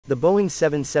The Boeing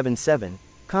 777,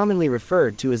 commonly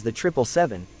referred to as the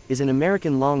 777, is an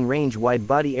American long-range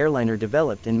wide-body airliner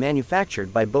developed and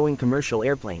manufactured by Boeing Commercial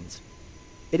Airplanes.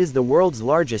 It is the world's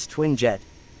largest twin jet.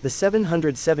 The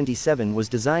 777 was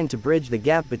designed to bridge the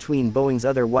gap between Boeing's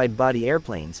other wide-body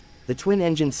airplanes, the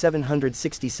twin-engine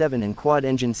 767 and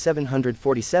quad-engine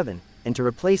 747, and to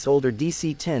replace older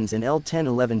DC-10s and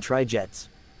L-1011 tri-jets.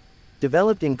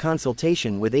 Developed in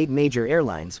consultation with 8 major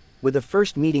airlines, with a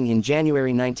first meeting in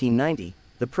January 1990,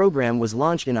 the program was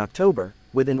launched in October,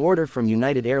 with an order from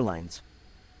United Airlines.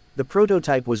 The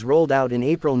prototype was rolled out in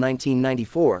April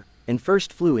 1994, and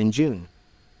first flew in June.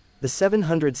 The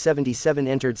 777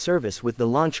 entered service with the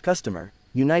launch customer,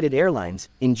 United Airlines,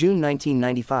 in June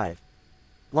 1995.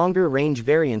 Longer-range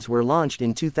variants were launched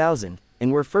in 2000,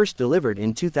 and were first delivered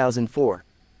in 2004.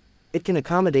 It can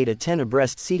accommodate a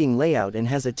 10-abreast seating layout and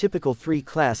has a typical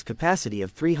 3-class capacity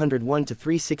of 301 to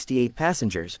 368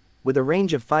 passengers, with a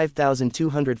range of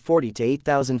 5,240 to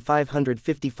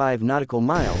 8,555 nautical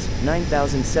miles,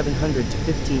 9,700 to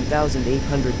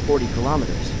 15,840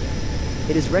 kilometers.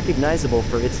 It is recognizable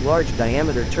for its large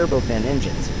diameter turbofan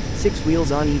engines, 6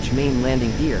 wheels on each main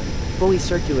landing gear, fully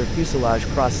circular fuselage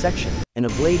cross-section, and a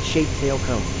blade-shaped tail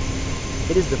cone.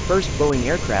 It is the first Boeing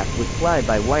aircraft with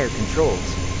fly-by-wire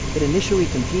controls. It initially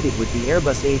competed with the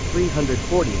Airbus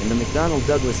A340 and the McDonnell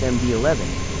Douglas MD-11,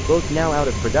 both now out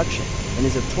of production, and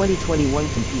as of 2021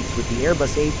 competes with the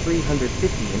Airbus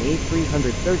A350 and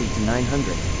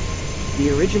A330-900.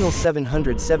 The original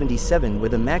 777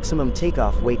 with a maximum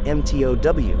takeoff weight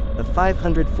MTOW of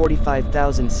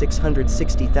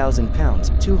 545,660 pounds,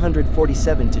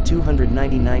 247 to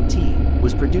 299 t,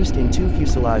 was produced in 2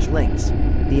 fuselage lengths.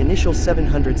 The initial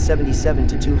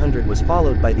 777-200 was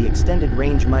followed by the extended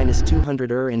range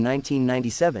 -200 in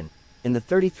 1997, and the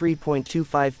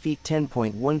 33.25 feet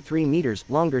 10.13 meters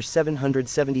longer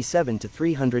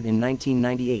 777-300 in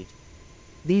 1998.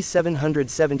 These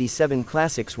 777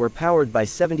 classics were powered by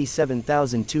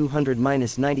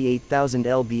 77,200-98,000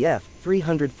 lbf,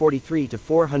 343 to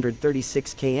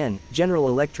 436 kN, General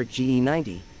Electric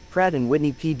GE90, Pratt &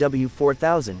 Whitney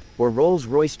PW4000, or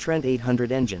Rolls-Royce Trent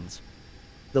 800 engines.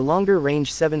 The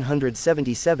longer-range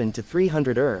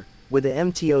 777-300 with a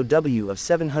MTOW of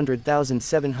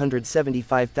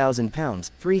 700,775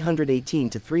 pounds, 318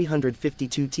 to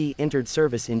 352 t, entered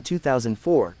service in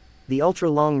 2004. The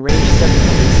ultra-long-range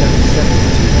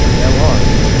 777-200 LR in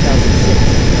 2006,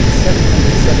 and the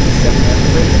 777F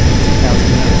Freighter in 2009.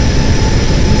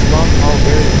 These long-haul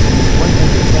variants use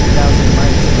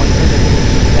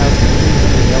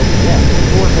 110,000-182,300 lbf,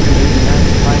 489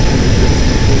 to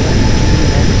 513 kN,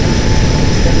 engines, and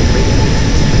extended rating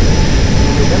engines.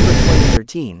 In November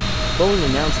 2013, Boeing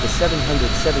announced the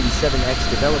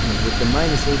 777X development with the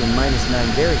 -8 and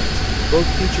 -9 variants, both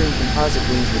featuring composite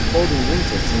wings with folding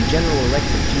wingtips and General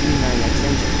Electric GE9X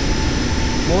engines.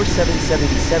 More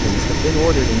 777s have been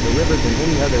ordered and delivered than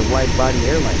any other wide-body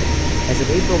airliner. As of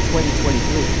April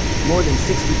 2023, more than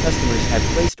 60 customers have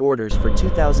placed orders for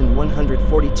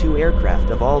 2,142 aircraft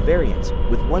of all variants,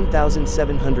 with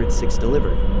 1,706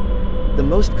 delivered. The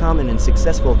most common and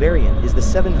successful variant is the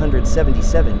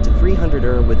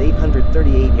 777-300 with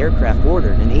 838 aircraft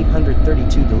ordered and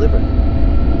 832 delivered.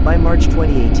 By March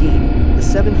 2018, the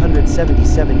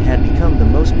 777 had become the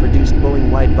most produced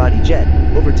Boeing wide-body jet,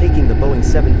 overtaking the Boeing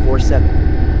 747.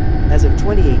 As of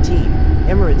 2018,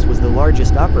 Emirates was the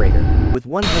largest operator, with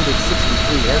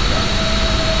 163 aircraft.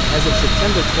 As of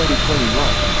September 2021,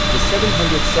 the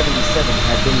 777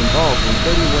 had been involved in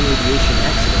 31 aviation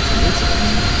accidents and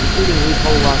incidents, including 8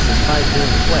 hull losses, 5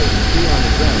 during flight and 3 on the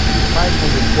ground, with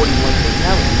 541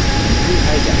 fatalities and 3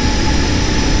 hijackings.